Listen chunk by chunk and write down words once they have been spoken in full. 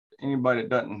anybody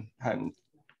that hadn't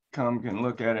come can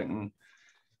look at it, and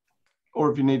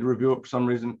or if you need to review it for some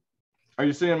reason. Are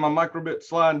you seeing my Microbit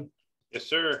slide? Yes,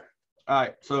 sir. All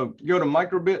right, so go to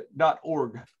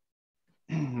microbit.org,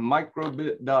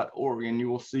 microbit.org, and you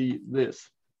will see this.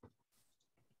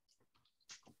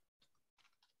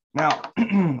 Now,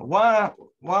 why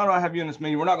do I have you in this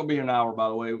meeting? We're not going to be here an hour, by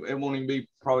the way. It won't even be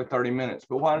probably 30 minutes.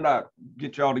 But why did I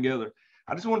get you all together?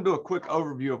 I just want to do a quick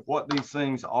overview of what these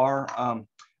things are.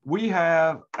 We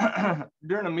have,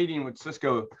 during a meeting with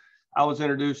Cisco, I was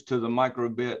introduced to the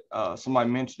Microbit. Somebody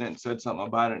mentioned it and said something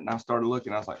about it, and I started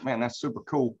looking. I was like, man, that's super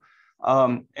cool.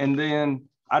 And then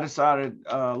I decided,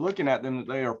 looking at them, that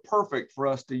they are perfect for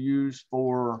us to use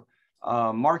for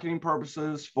marketing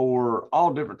purposes, for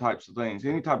all different types of things,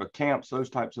 any type of camps, those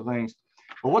types of things.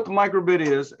 But what the Microbit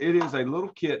is, it is a little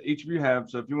kit each of you have.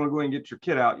 So if you want to go ahead and get your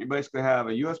kit out, you basically have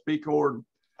a USB cord,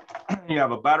 you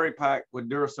have a battery pack with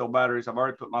Duracell batteries. I've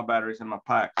already put my batteries in my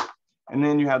pack. And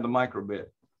then you have the Microbit.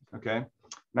 Okay.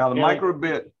 Now the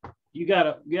Microbit. You got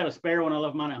a spare one? I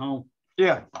left mine at home.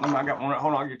 Yeah, I got one.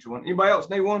 Hold on, I'll get you one. Anybody else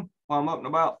need one while I'm up and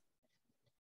about?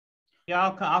 Yeah,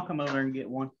 I'll come over and get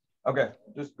one. Okay,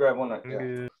 just grab one.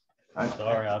 Yeah. I'm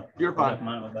sorry. You're fine. Left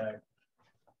mine in the bag.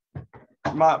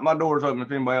 My door's open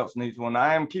if anybody else needs one.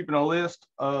 I am keeping a list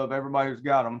of everybody who's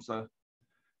got them. So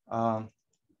I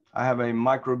have a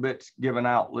Microbits given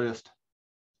out list.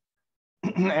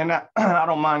 And I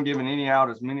don't mind giving any out,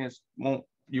 as many as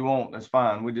you want. That's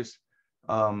fine. We just,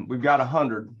 we've got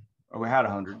 100, or we had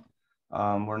 100.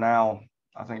 We're now,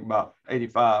 I think, about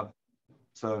 85.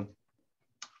 So,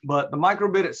 but the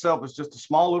Microbit itself is just a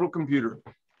small little computer.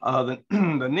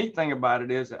 The neat thing about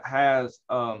it is it has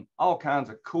all kinds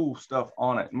of cool stuff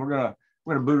on it, and we're gonna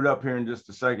boot it up here in just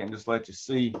a second, just let you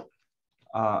see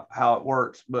how it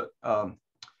works. But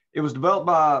it was developed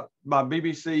by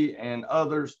BBC and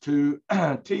others to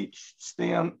teach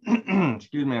STEM,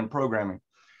 excuse me, and programming.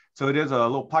 So it is a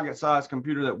little pocket-sized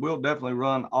computer that will definitely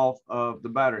run off of the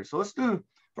battery. So let's do,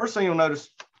 first thing you'll notice,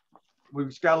 we've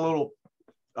just got a little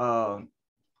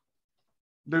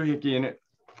doohickey in it,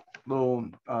 little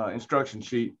instruction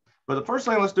sheet. But the first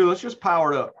thing let's do, let's just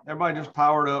power it up. Everybody just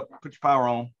power it up, put your power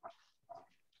on.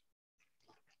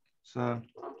 So,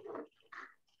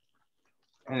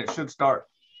 and it should start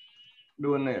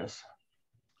doing this.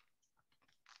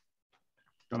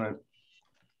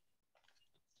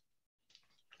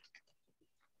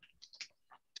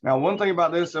 Now, one thing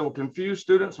about this that will confuse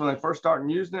students when they first start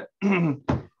using it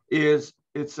is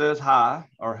it says hi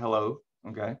or hello,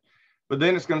 okay? But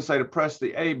then it's going to say to press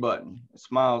the A button. It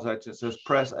smiles at you, it says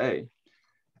press A.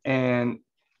 And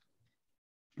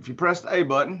if you press the A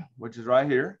button, which is right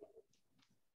here,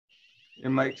 it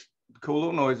makes cool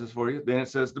little noises for you. Then it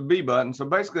says the B button. So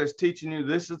basically it's teaching you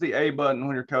this is the A button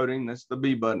when you're coding, this is the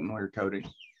B button when you're coding.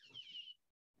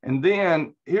 And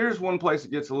then here's one place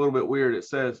it gets a little bit weird. It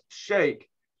says shake,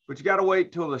 but you got to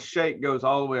wait till the shake goes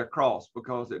all the way across,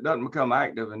 because it doesn't become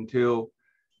active until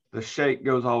the shake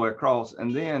goes all the way across.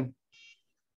 And then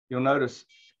you'll notice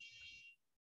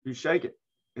you shake it,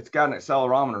 it's got an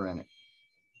accelerometer in it.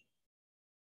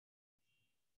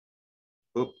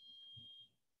 Oop.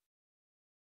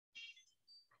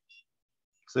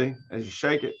 See, as you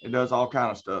shake it, it does all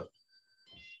kind of stuff.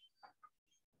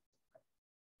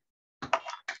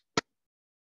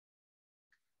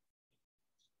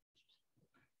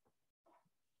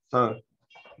 So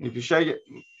if you shake it,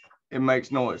 it makes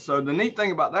noise. So the neat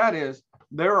thing about that is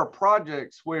there are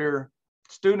projects where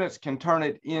students can turn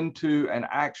it into an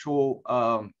actual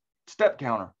step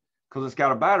counter, because it's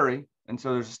got a battery. And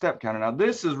so there's a step counter. Now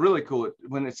this is really cool.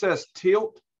 When it says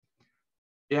tilt,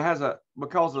 it has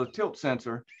because of the tilt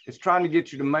sensor, it's trying to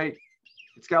get you to make,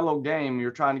 it's got a little game.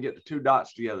 You're trying to get the two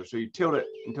dots together. So you tilt it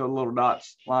until the little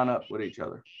dots line up with each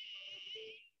other.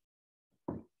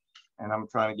 And I'm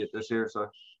trying to get this here. So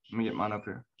let me get mine up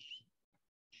here.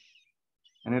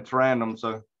 And it's random.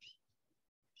 So,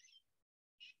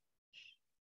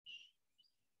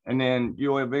 and then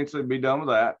you'll eventually be done with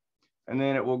that. And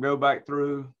then it will go back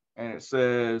through and it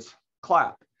says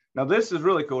clap. Now this is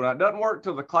really cool. Now it doesn't work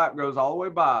till the clap goes all the way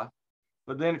by,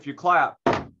 but then if you clap,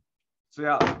 see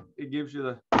how it gives you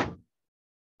it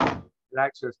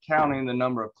actually is counting the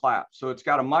number of claps. So it's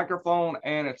got a microphone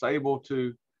and it's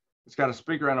got a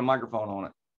speaker and a microphone on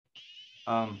it.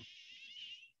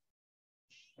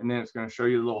 And then it's going to show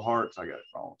you the little hearts. I got it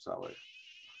wrong sideways.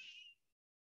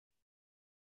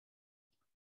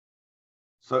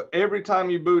 So every time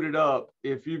you boot it up,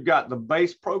 if you've got the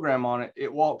base program on it,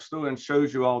 it walks through and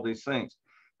shows you all these things.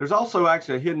 There's also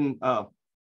actually a hidden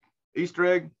Easter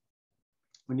egg.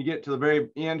 When you get to the very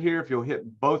end here, if you'll hit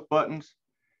both buttons,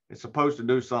 it's supposed to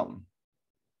do something.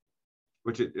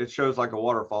 which it shows like a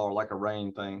waterfall or like a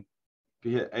rain thing. If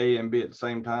you hit A and B at the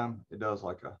same time, it does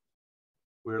like a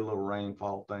weird little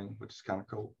rainfall thing, which is kind of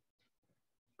cool.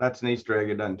 That's an Easter egg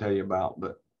it doesn't tell you about,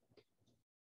 but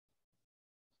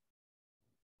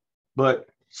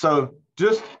so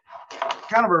just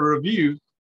kind of a review.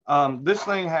 This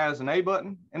thing has an A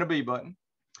button and a B button.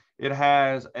 It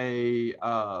has a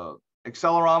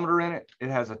accelerometer in it. It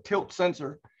has a tilt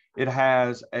sensor. It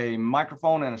has a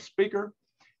microphone and a speaker.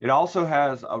 It also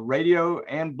has a radio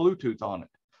and Bluetooth on it.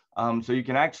 So you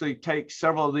can actually take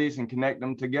several of these and connect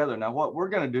them together. Now, what we're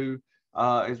going to do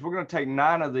is we're going to take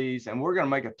 9 of these and we're going to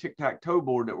make a tic-tac-toe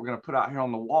board that we're going to put out here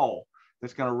on the wall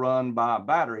that's going to run by a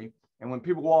battery. And when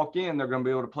people walk in, they're going to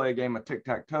be able to play a game of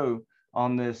tic-tac-toe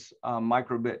on this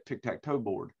Microbit tic-tac-toe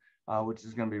board, which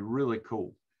is going to be really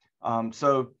cool.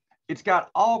 So it's got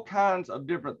all kinds of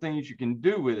different things you can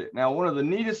do with it. Now, one of the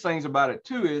neatest things about it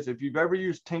too is if you've ever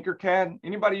used Tinkercad,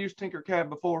 anybody used Tinkercad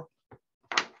before?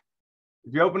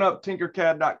 If you open up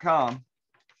tinkercad.com,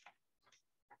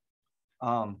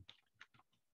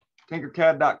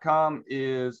 tinkercad.com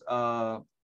is a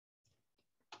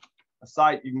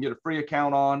site you can get a free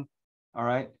account on, all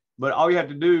right? But all you have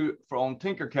to do on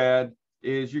Tinkercad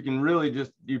is you can really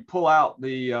just, you pull out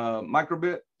the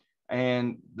Microbit,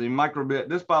 and the Microbit,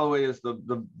 this by the way is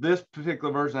this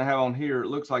particular version I have on here, it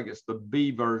looks like it's the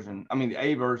B version, I mean the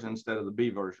A version instead of the B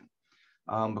version,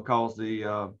 because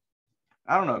the,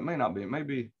 I don't know, it may not be, it may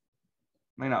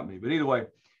not be, but either way,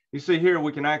 you see here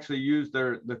we can actually use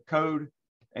the code,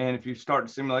 and if you start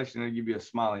the simulation, it'll give you a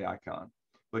smiley icon.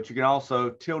 But you can also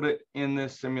tilt it in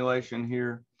this simulation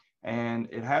here, and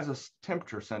it has a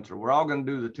temperature sensor. We're all going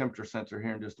to do the temperature sensor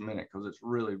here in just a minute because it's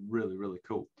really, really, really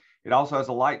cool. It also has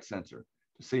a light sensor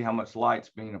to see how much light's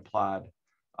being applied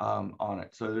on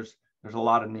it. So there's a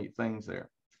lot of neat things there.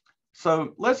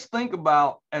 So let's think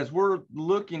about, as we're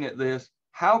looking at this,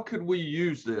 how could we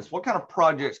use this? What kind of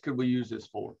projects could we use this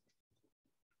for?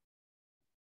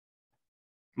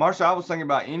 Marsha, I was thinking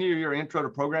about any of your intro to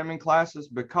programming classes,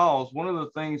 because one of the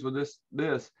things with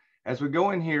this, as we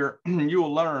go in here, you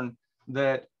will learn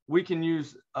that we can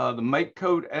use the make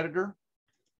code editor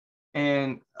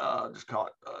and just call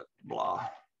it blah.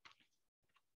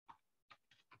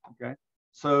 Okay,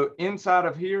 so inside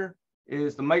of here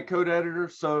is the make code editor.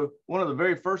 So one of the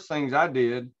very first things I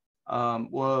did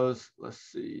was, let's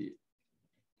see,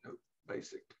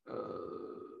 basic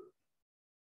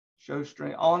show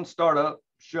string on startup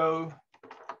show.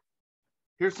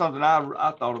 Here's something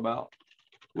I thought about.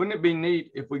 Wouldn't it be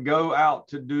neat if we go out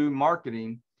to do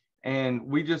marketing and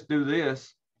we just do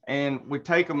this and we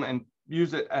take them and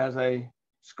use it as a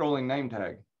scrolling name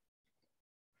tag?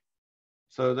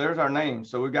 So there's our name.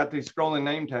 So we've got these scrolling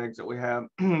name tags that we have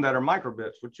that are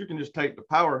microbits, which you can just take the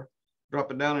power,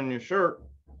 drop it down in your shirt,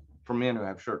 for men who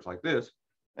have shirts like this,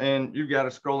 and you've got a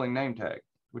scrolling name tag,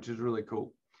 which is really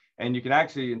cool. And you can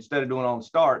actually, instead of doing on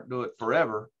start, do it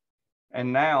forever.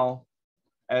 And now,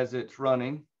 as it's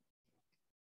running,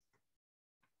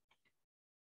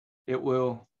 it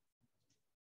will,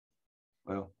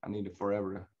 well, I need it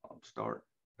forever to start.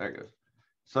 There it goes.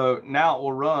 So now it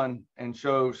will run and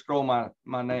scroll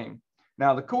my name.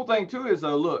 Now, the cool thing too is,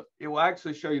 though, look, it will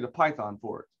actually show you the Python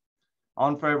for it.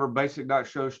 On forever,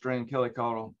 basic.showString, Kelly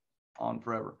Caudle, on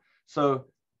forever. So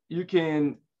you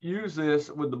can use this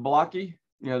with the blocky,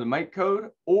 the make code,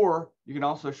 or you can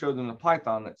also show them the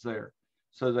Python that's there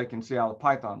so they can see how the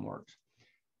Python works.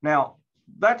 Now,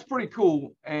 that's pretty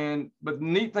cool. But the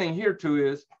neat thing here too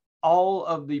is all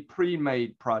of the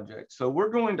pre-made projects. So we're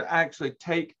going to actually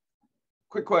take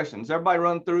quick questions. Everybody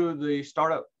run through the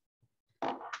startup.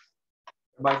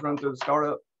 Everybody's run through the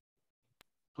startup.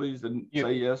 Please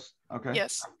say yes. Okay.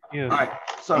 Yes. All right.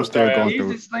 So I'm still the going through.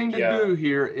 easiest thing to do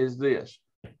here is this.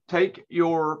 Take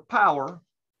your power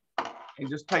and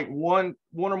just take one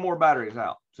or more batteries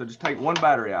out. So just take one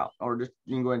battery out, or just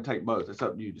you can go ahead and take both. It's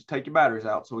up to you. Just take your batteries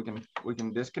out so we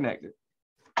can disconnect it.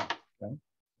 Okay.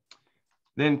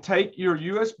 Then take your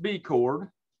USB cord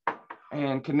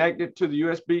and connect it to the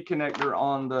USB connector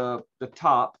on the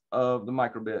top of the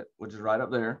Microbit, which is right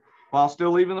up there, while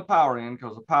still leaving the power in,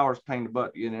 because the power is a pain in the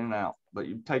butt to get in and out. But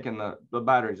you've taken the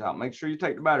batteries out. Make sure you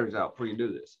take the batteries out before you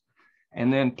do this.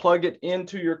 And then plug it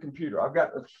into your computer. I've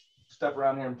got to step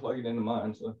around here and plug it into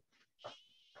mine. So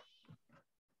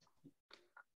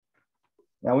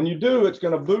now when you do, it's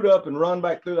going to boot up and run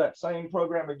back through that same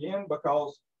program again,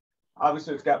 because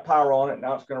obviously it's got power on it.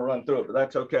 Now it's going to run through it, but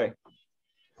that's okay.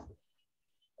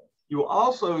 You will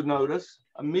also notice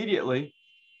immediately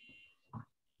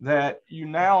that you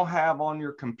now have on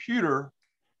your computer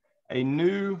a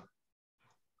new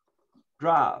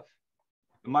drive,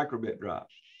 the Microbit drive.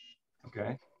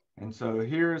 Okay. And so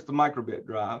here's the Microbit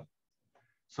drive.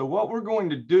 So what we're going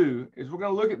to do is we're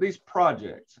going to look at these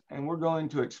projects and we're going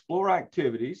to explore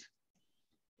activities,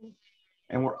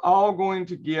 and we're all going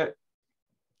to get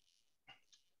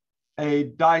a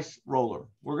dice roller.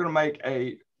 We're going to make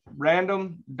a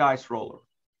random dice roller.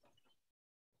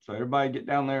 So everybody get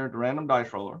down there to random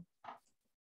dice roller.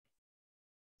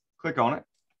 Click on it.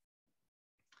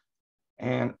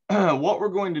 And what we're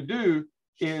going to do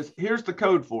is, here's the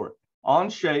code for it.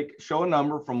 On shake, show a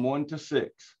number from 1 to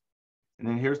 6. And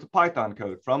then here's the Python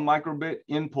code. From Microbit,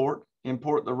 import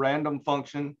the random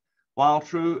function. While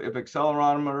true, if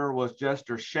accelerometer was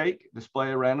gesture shake,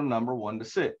 display a random number 1 to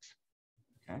 6.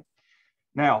 Okay.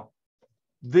 Now,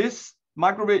 this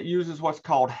Microbit uses what's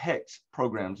called hex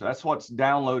programs. That's what's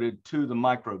downloaded to the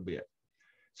Microbit.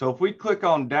 So if we click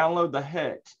on download the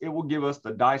hex, it will give us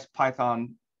the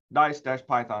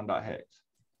dice-python.hex.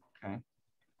 Okay.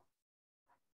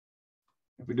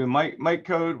 If we do make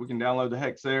code, we can download the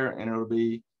hex there, and it'll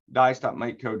be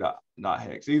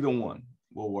dice.makecode.hex. Either one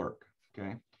will work.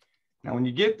 Okay. Now, when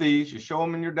you get these, you show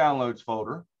them in your downloads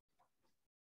folder.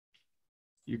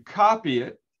 You copy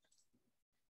it,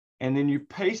 and then you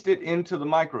paste it into the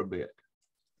Microbit.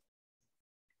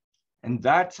 And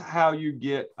that's how you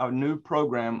get a new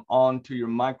program onto your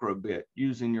Microbit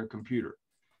using your computer.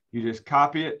 You just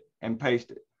copy it and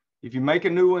paste it. If you make a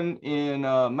new one in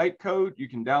make code, you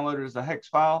can download it as a hex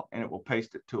file and it will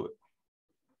paste it to it.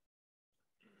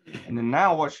 And then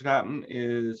now what should happen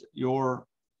is you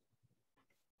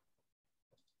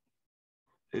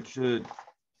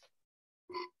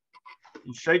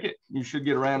shake it, you should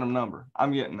get a random number.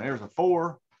 I'm getting, there's a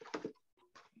 4. In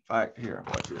fact, here,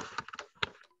 watch this.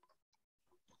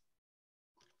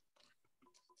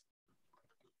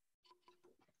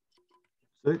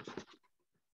 6.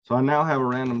 So I now have a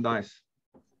random dice.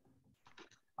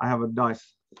 I have a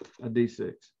dice, a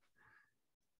D6.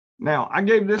 Now, I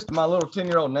gave this to my little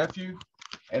 10-year-old nephew,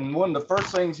 and one of the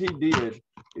first things he did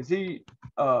is we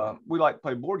like to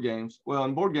play board games. Well,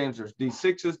 in board games, there's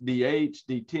D6s, D8s,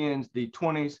 D10s,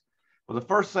 D20s. Well, the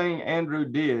first thing Andrew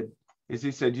did is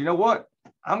he said, you know what?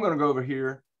 I'm going to go over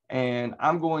here and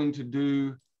I'm going to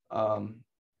do,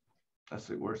 let's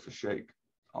see, where's the shake?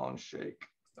 On shake,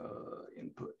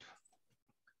 input.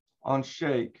 On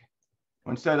shake,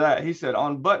 instead of that, he said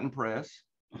on button press,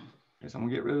 yes, I'm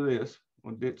gonna get rid of this,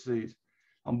 we'll ditch these.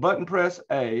 On button press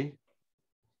A,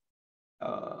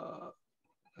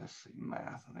 let's see,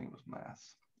 math, I think it was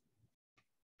math.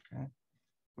 Okay,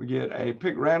 we get a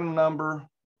pick random number,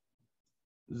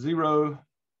 0,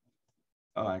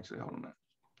 oh, actually, hold on a minute.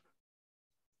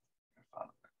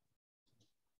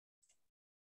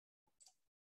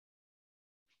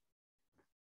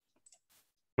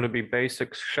 Would it be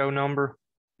basic show number?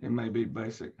 It may be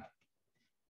basic.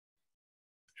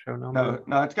 Show number?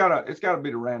 No, it's gotta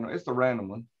be the random. It's the random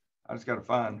one. I just gotta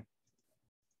find.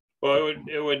 Well,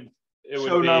 it would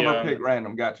show be, number, pick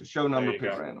random. Gotcha. Show number,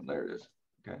 pick go. random. There it is.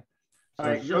 Okay. So All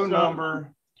right, show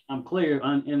number. I'm clear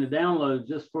in the download,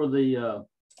 just for the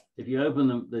if you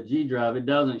open the G drive, it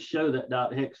doesn't show that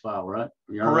 .hex file, right?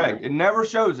 Correct. Right. It never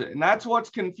shows it, and that's what's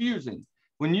confusing.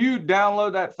 When you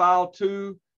download that file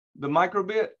to the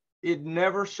Microbit, it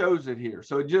never shows it here.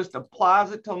 So it just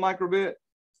applies it to the Microbit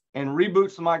and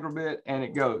reboots the Microbit, and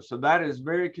it goes. So that is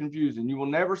very confusing. You will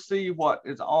never see what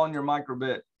is on your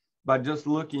Microbit by just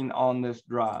looking on this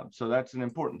drive. So that's an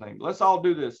important thing. Let's all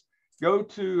do this. Go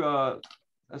to,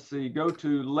 let's see, go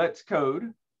to Let's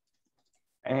Code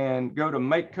and go to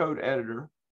Make Code Editor.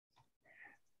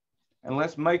 And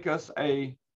let's make us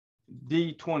a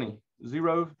D20,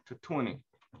 0 to 20.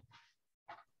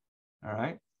 All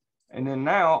right. And then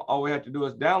now all we have to do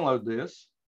is download this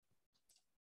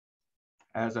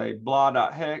as a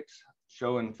blah.hex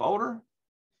show in folder.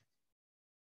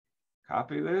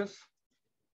 Copy this,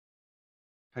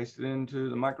 paste it into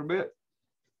the Microbit.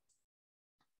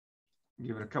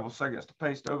 Give it a couple seconds to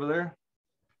paste over there.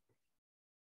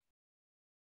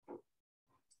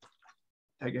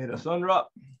 Take a hit of sun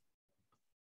drop.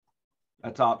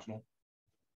 That's optional.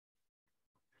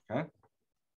 Okay.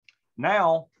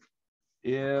 Now,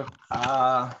 if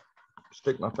I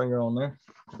stick my finger on there,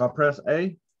 if I press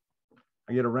A,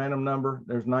 I get a random number.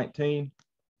 There's 19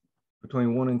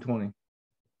 between 1 and 20,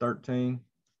 13,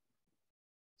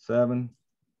 7,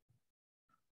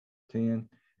 10.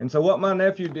 And so what my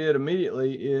nephew did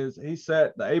immediately is he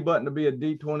set the A button to be a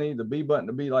D20, the B button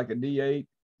to be like a D8,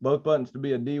 both buttons to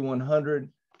be a D100,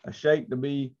 a shake to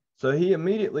be. So he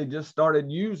immediately just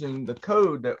started using the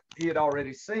code that he had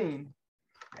already seen,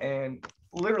 and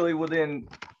literally within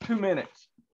 2 minutes,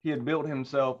 he had built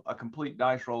himself a complete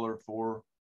dice roller for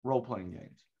role-playing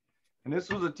games. And this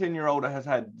was a 10-year-old that has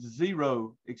had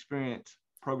zero experience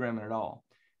programming at all.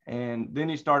 And then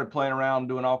he started playing around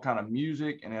doing all kind of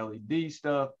music and LED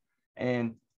stuff.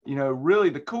 And, you know, really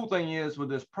the cool thing is with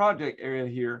this project area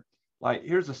here, like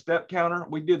here's a step counter.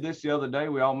 We did this the other day.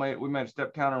 We made a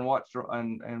step counter and watched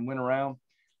and went around.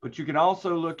 But you can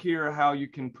also look here how you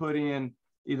can put in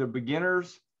either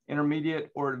beginners,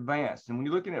 intermediate, or advanced. And when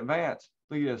you look at advanced,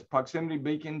 look at this, proximity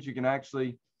beacons. You can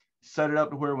actually set it up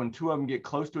to where when two of them get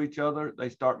close to each other, they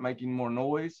start making more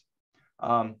noise.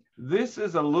 This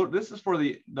is for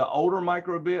the older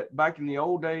microbit. Back in the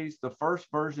old days, the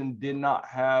first version did not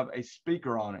have a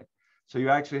speaker on it. So you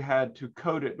actually had to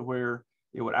code it to where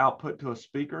it would output to a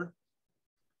speaker.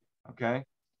 Okay.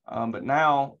 But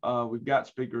now we've got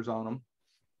speakers on them,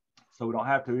 so we don't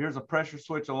have to. Here's a pressure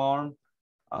switch alarm,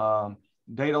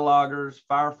 data loggers,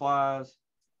 fireflies.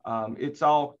 It's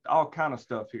all kind of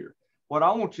stuff here. What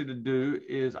I want you to do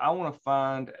is I want to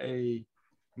find a,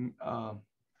 here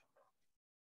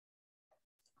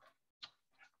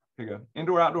you go,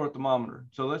 indoor outdoor thermometer.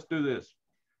 So let's do this.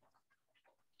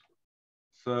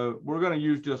 So we're going to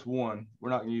use just one.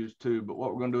 We're not going to use two, but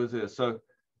what we're going to do is this. So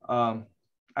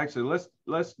actually,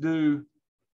 we're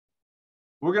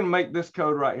going to make this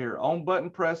code right here. On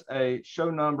button, press A, show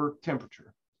number,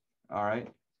 temperature. All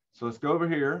right. So let's go over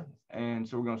here. And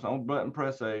so we're going to say on button,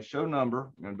 press A, show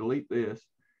number. I'm going to delete this.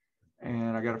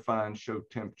 And I got to find show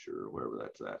temperature, wherever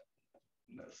that's at.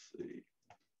 Let's see.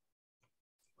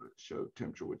 Show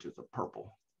temperature, which is a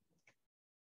purple.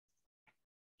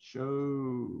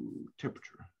 Show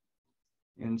temperature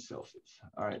in Celsius.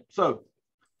 All right, so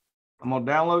I'm going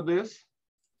to download this.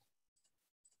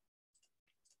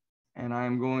 And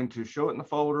I'm going to show it in the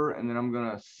folder, and then I'm going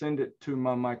to send it to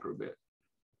my microbit.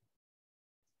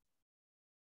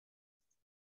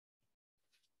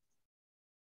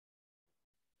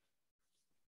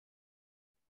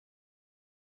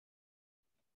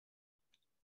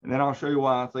 And then I'll show you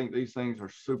why I think these things are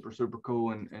super, super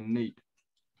cool and neat.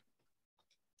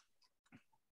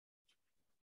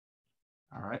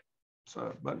 All right,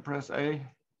 so button press A.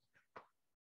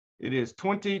 It is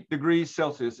 20 degrees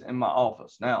Celsius in my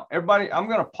office. Now, everybody, I'm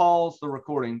going to pause the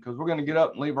recording because we're going to get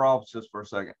up and leave our offices for a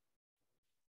second.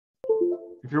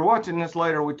 If you're watching this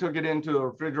later, we took it into a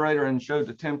refrigerator and showed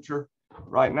the temperature.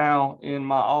 Right now in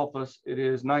my office, it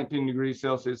is 19 degrees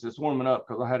Celsius. It's warming up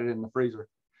because I had it in the freezer.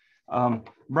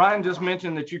 Brian just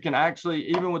mentioned that you can actually,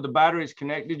 even with the batteries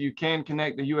connected, you can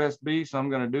connect the USB. So I'm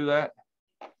going to do that.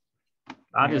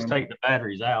 I just take the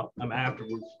batteries out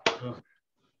afterwards.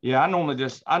 Yeah, I normally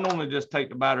just take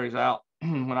the batteries out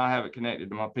when I have it connected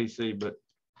to my PC, but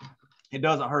it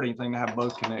doesn't hurt anything to have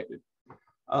both connected.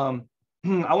 I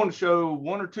want to show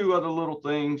one or two other little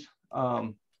things.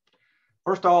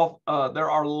 First off, there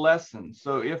are lessons.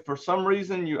 So if for some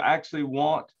reason you actually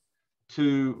want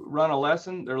to run a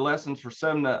lesson, there are lessons for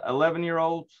 7 to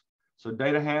 11-year-olds. So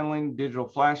data handling, digital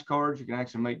flashcards, you can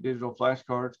actually make digital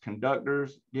flashcards,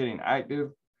 conductors, getting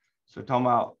active. So talking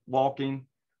about walking.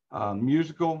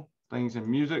 Musical, things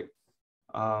in music.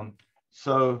 And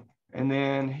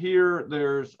then here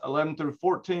there's 11 through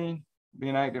 14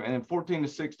 being active, and then 14 to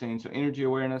 16, so energy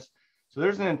awareness. So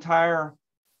there's an entire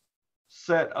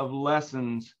set of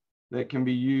lessons that can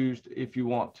be used if you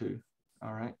want to.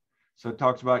 All right. So it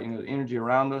talks about, the energy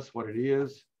around us, what it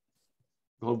is,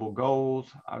 global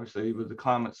goals. Obviously, with the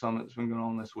climate summit that's been going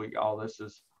on this week, all this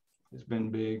has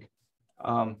been big.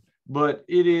 But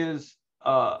it is,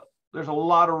 there's a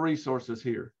lot of resources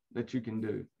here that you can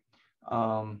do.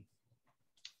 And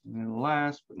then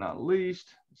last but not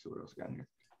least, let's see what else I got in here.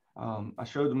 I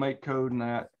showed the make code and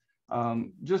that.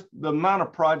 Just the amount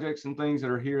of projects and things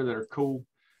that are here that are cool.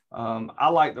 I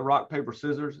like the rock, paper,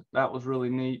 scissors. That was really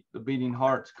neat. The beating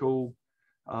heart's cool.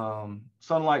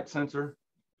 Sunlight sensor.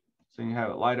 So you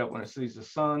have it light up when it sees the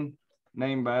sun.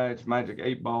 Name badge, magic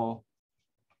 8-ball,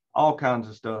 all kinds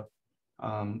of stuff.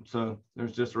 So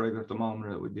there's just a regular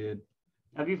thermometer that we did.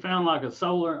 Have you found like a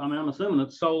solar? I mean, I'm assuming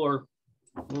that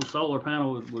little solar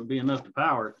panel would be enough to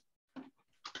power it.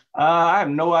 I have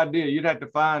no idea. You'd have to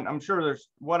find, I'm sure there's,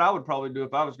 what I would probably do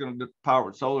if I was going to power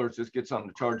with solar is just get something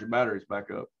to charge your batteries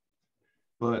back up.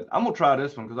 But I'm going to try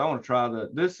this one because I want to try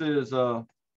that. This is,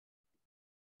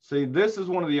 see, this is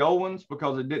one of the old ones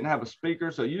because it didn't have a speaker.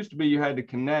 So it used to be you had to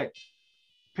connect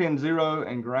pin 0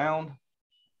 and ground.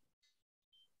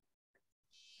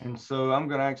 And so I'm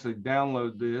going to actually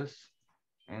download this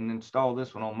and install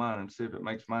this one on mine and see if it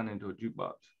makes mine into a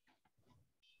jukebox.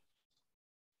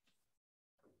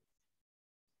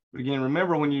 But again,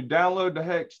 remember when you download the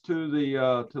hex to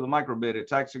the microbit,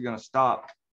 it's actually going to stop.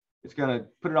 It's going to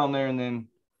put it on there and then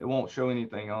it won't show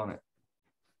anything on it.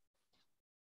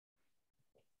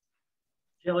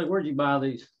 Kelly, where'd you buy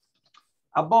these?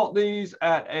 I bought these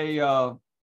at a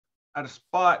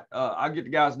spot. I'll get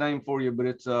the guy's name for you, but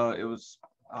it was,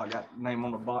 I got the name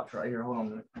on the box right here. Hold on a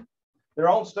minute. They're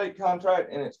on state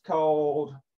contract, and it's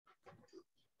called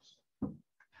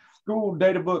School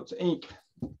Data Books Inc.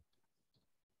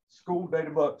 School Data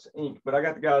Books Inc. But I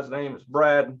got the guy's name. It's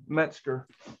Brad Metzger.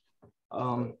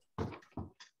 So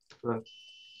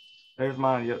there's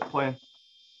mine. Yet playing.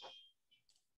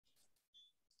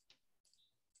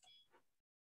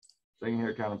 So you can hear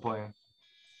it kind of playing.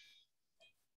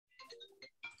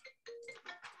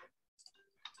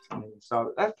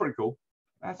 So that's pretty cool.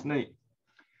 That's neat.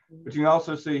 But you can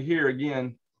also see here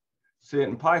again, see it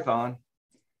in Python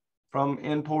from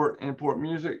import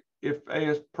music. If A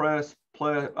is pressed,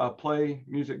 play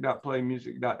music.play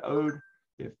music.ode.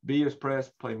 If B is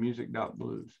pressed, play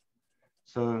music.blues.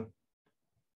 So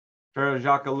Pharaoh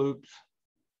Jacques loops.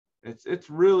 It's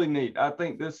really neat. I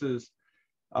think this is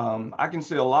I can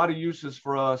see a lot of uses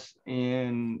for us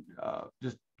in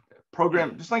just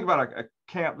program. Just think about a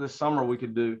camp this summer we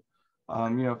could do.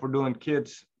 If we're doing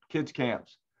kids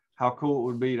camps, how cool it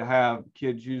would be to have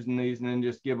kids using these and then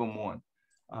just give them one.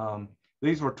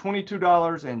 These were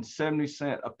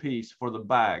 $22.70 a piece for the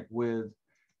bag with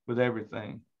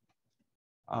everything.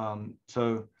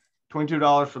 So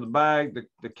 $22 for the bag,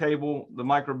 the cable, the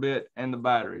microbit, and the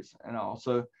batteries and all.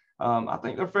 So I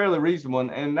think they're fairly reasonable,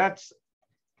 and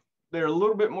they're a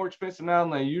little bit more expensive now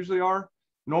than they usually are.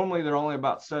 Normally they're only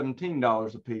about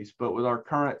 $17 a piece, but with our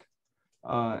current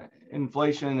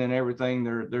inflation and everything,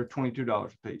 they're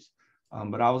 $22 a piece.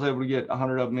 But I was able to get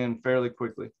 100 of them in fairly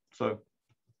quickly. So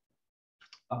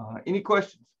any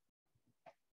questions?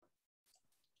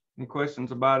 Any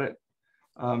questions about it?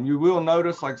 You will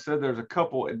notice, like I said, there's a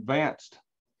couple advanced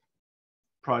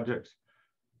projects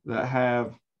that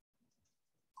have,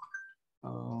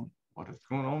 what is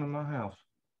going on in my house?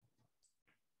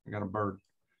 I got a bird.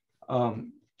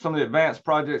 Some of the advanced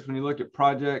projects, when you look at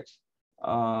projects,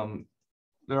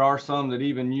 there are some that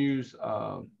even use,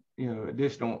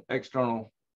 additional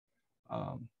external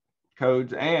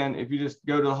codes. And if you just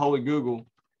go to the Holy Google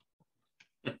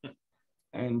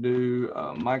and do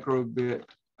microbit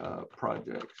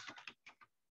projects,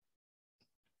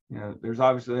 there's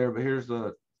obviously there, but here's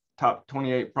the top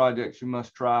 28 projects you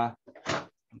must try.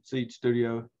 Seed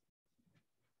Studio.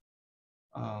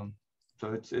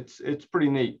 So it's pretty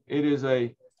neat.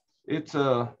 It's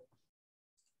a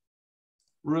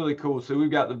really cool. So we've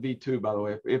got the V2, by the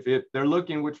way. If they're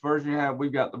looking which version you have,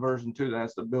 we've got the version 2.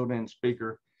 That's the built-in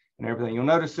speaker and everything. You'll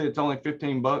notice it's only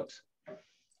 15 bucks.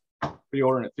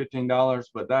 Pre-ordering at $15,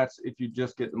 but that's if you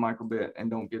just get the microbit and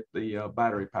don't get the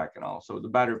battery pack and all. So the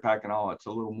battery pack and all, it's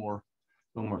a little more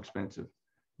expensive.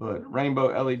 But rainbow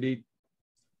LED,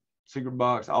 secret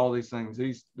box, all these things,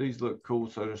 these look cool.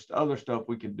 So there's other stuff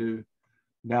we could do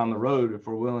down the road if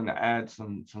we're willing to add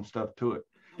some stuff to it.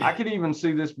 I could even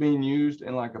see this being used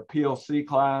in like a PLC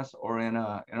class or in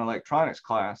an electronics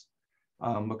class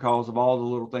because of all the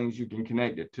little things you can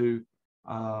connect it to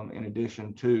in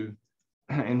addition to,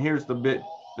 and here's the bit,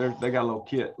 they got a little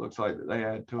kit, looks like, that they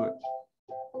add to it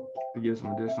to give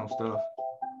some additional stuff.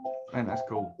 Man, that's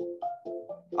cool.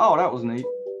 Oh, that was neat.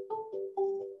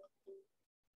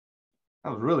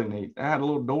 That was really neat. It had a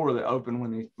little door that opened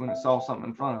when it saw something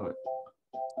in front of it.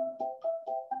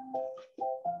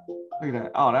 Look at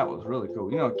that. Oh, that was really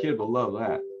cool. A kid will love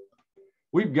that.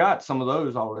 We've got some of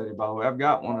those already, by the way. I've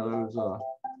got one of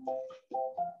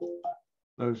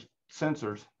those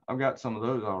sensors. I've got some of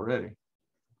those already.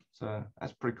 So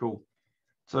that's pretty cool.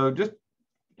 So just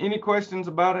any questions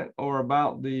about it or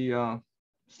about the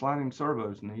sliding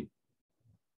servos? Neat.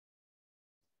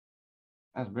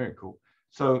 That's very cool.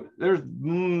 So there's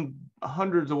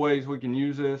hundreds of ways we can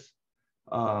use this.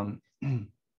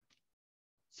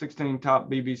 16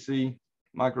 top BBC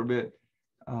microbit.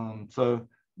 So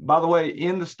by the way,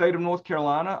 in the state of North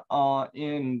Carolina,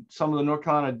 in some of the North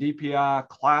Carolina DPI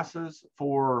classes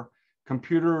for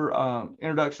computer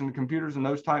introduction to computers and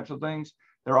those types of things,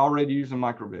 they're already using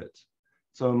microbits.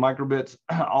 So microbits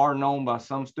are known by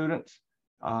some students.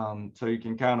 So you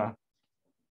can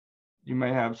you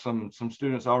may have some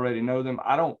students already know them.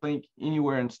 I don't think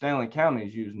anywhere in Stanley County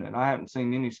is using it. I haven't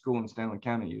seen any school in Stanley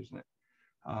County using it.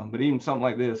 But even something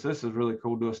like this is really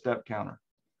cool. Do a step counter,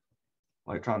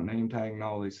 like trying to name tag and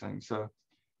all these things. So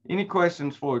any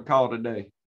questions before we call it a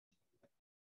day?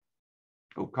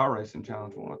 Oh, car racing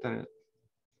challenge. What that is?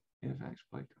 Is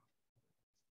actually.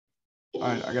 All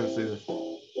right, I got to see this.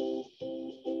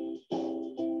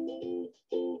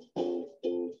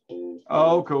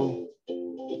 Oh, cool.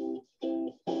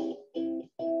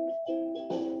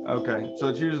 Okay, so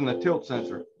it's using the tilt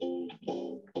sensor.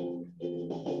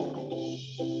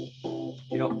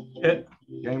 Yep.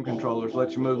 Game controllers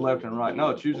let you move left and right. No,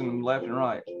 it's using them left and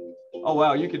right. Oh,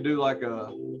 wow. You could do like a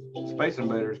Space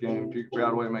Invaders game if you could figure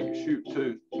out a way to make it shoot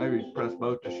too. Maybe press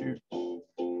both to shoot.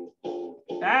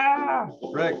 Ah,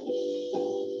 Rick.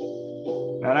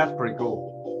 Now that's pretty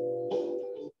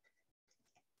cool.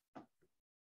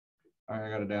 All right, I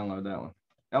got to download that one.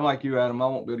 I'm like you, Adam. I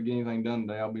won't be able to get anything done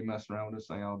today. I'll be messing around with this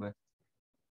thing all day.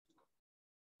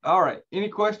 All right. Any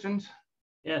questions?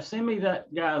 Yeah, send me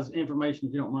that guy's information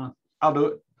if you don't mind. I'll do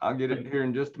it. I'll get it here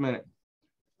in just a minute.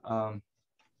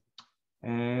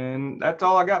 And that's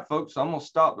all I got, folks. So I'm going to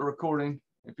stop the recording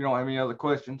if you don't have any other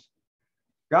questions.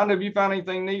 Ganda, have you found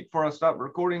anything neat before I stop the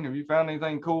recording? Have you found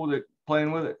anything cool that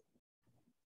playing with it?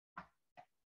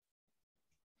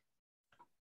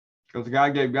 Because the guy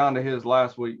gave Ganda his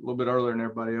last week, a little bit earlier than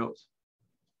everybody else.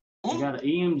 They got an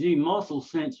EMG muscle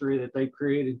sensory that they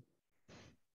created.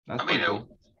 That's I mean, cool.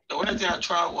 the only thing I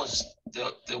tried was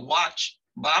the watch,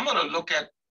 but I'm gonna look at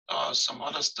some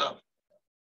other stuff.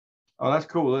 Oh, that's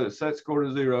cool. It set score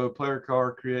to 0, player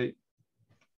card, create.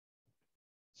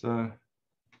 So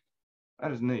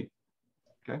that is neat.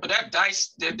 Okay. But that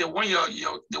dice, the one your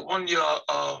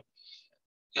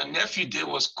nephew did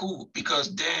was cool,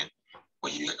 because then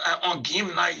when you on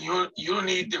game night, you don't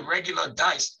need the regular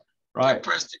dice. Right. You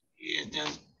press the key and then.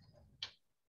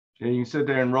 Yeah, you can sit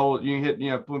there and roll. You can hit,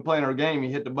 you know, when playing our game, you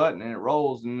hit the button and it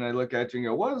rolls, and they look at you and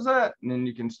go, "What is that?" And then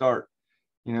you can start,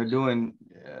 you know, doing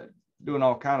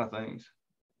all kind of things.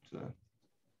 So,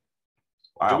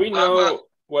 wow. Do we know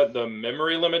what the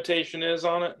memory limitation is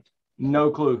on it?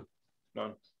 No clue.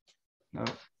 None. No.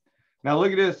 Now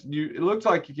look at this. It looks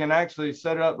like you can actually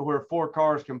set it up to where 4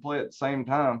 cars can play at the same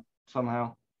time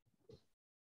somehow.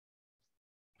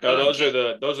 No, those are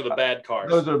the bad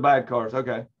cars. Those are the bad cars.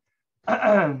 Okay.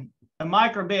 The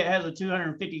Microbit has a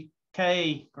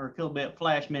 250K or kilobit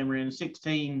flash memory and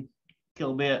 16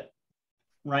 kilobit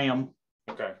RAM.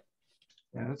 Okay.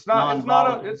 Yeah, it's not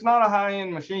a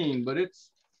high-end machine, but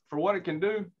it's for what it can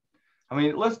do. I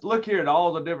mean, let's look here at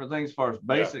all the different things as far as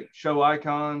basic show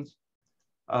icons,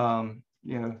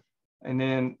 you know, and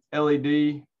then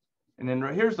LED, and then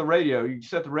here's the radio. You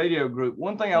set the radio group.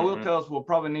 One thing I will tell us we'll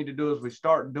probably need to do as we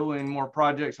start doing more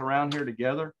projects around here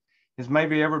together is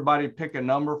maybe everybody pick a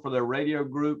number for their radio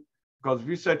group, because if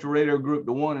you set your radio group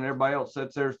to 1 and everybody else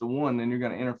sets theirs to 1, then you're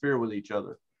going to interfere with each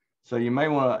other. So you may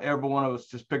want to, every one of us,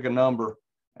 just pick a number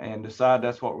and decide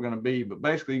that's what we're going to be. But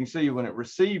basically, you can see when it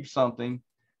receives something,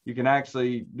 you can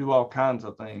actually do all kinds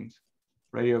of things.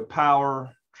 Radio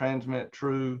power, transmit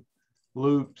true,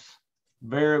 loops,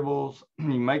 variables.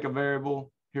 You make a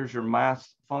variable. Here's your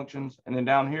math functions. And then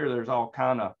down here, there's all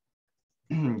kind of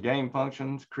game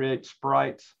functions, create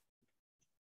sprites.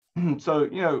 So,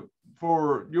 you know,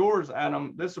 for yours,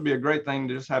 Adam, this would be a great thing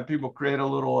to just have people create a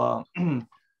little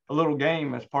a little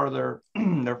game as part of their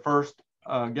their first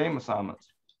game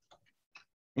assignments.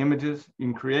 Images, you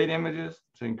can create images,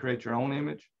 so you can create your own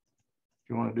image if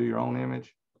you want to do your own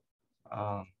image.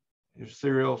 Your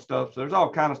serial stuff. So there's all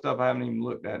kind of stuff I haven't even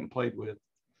looked at and played with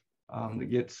that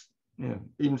gets, you know,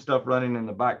 even stuff running in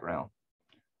the background.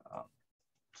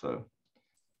 So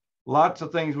lots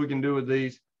of things we can do with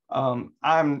these.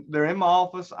 They're in my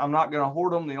office. I'm not going to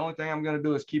hoard them. The only thing I'm going to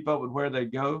do is keep up with where they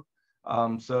go.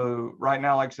 So right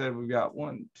now, like I said, we've got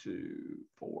 1, 2,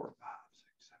 4, 5,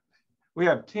 6, 7, 8. We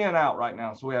have 10 out right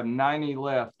now. So we have 90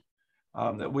 left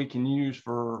that we can use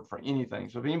for anything.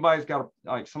 So if anybody's got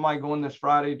like somebody going this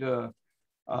Friday to,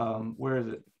 where is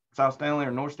it? South Stanley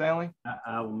or North Stanley?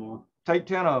 Albemarle. Take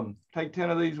 10 of them. Take 10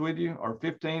 of these with you, or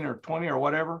 15 or 20 or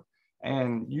whatever,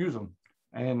 and use them.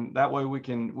 And that way we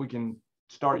can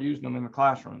start using them in the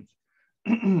classrooms.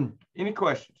 Any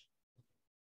questions?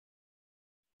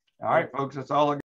 All right, folks, that's all I got.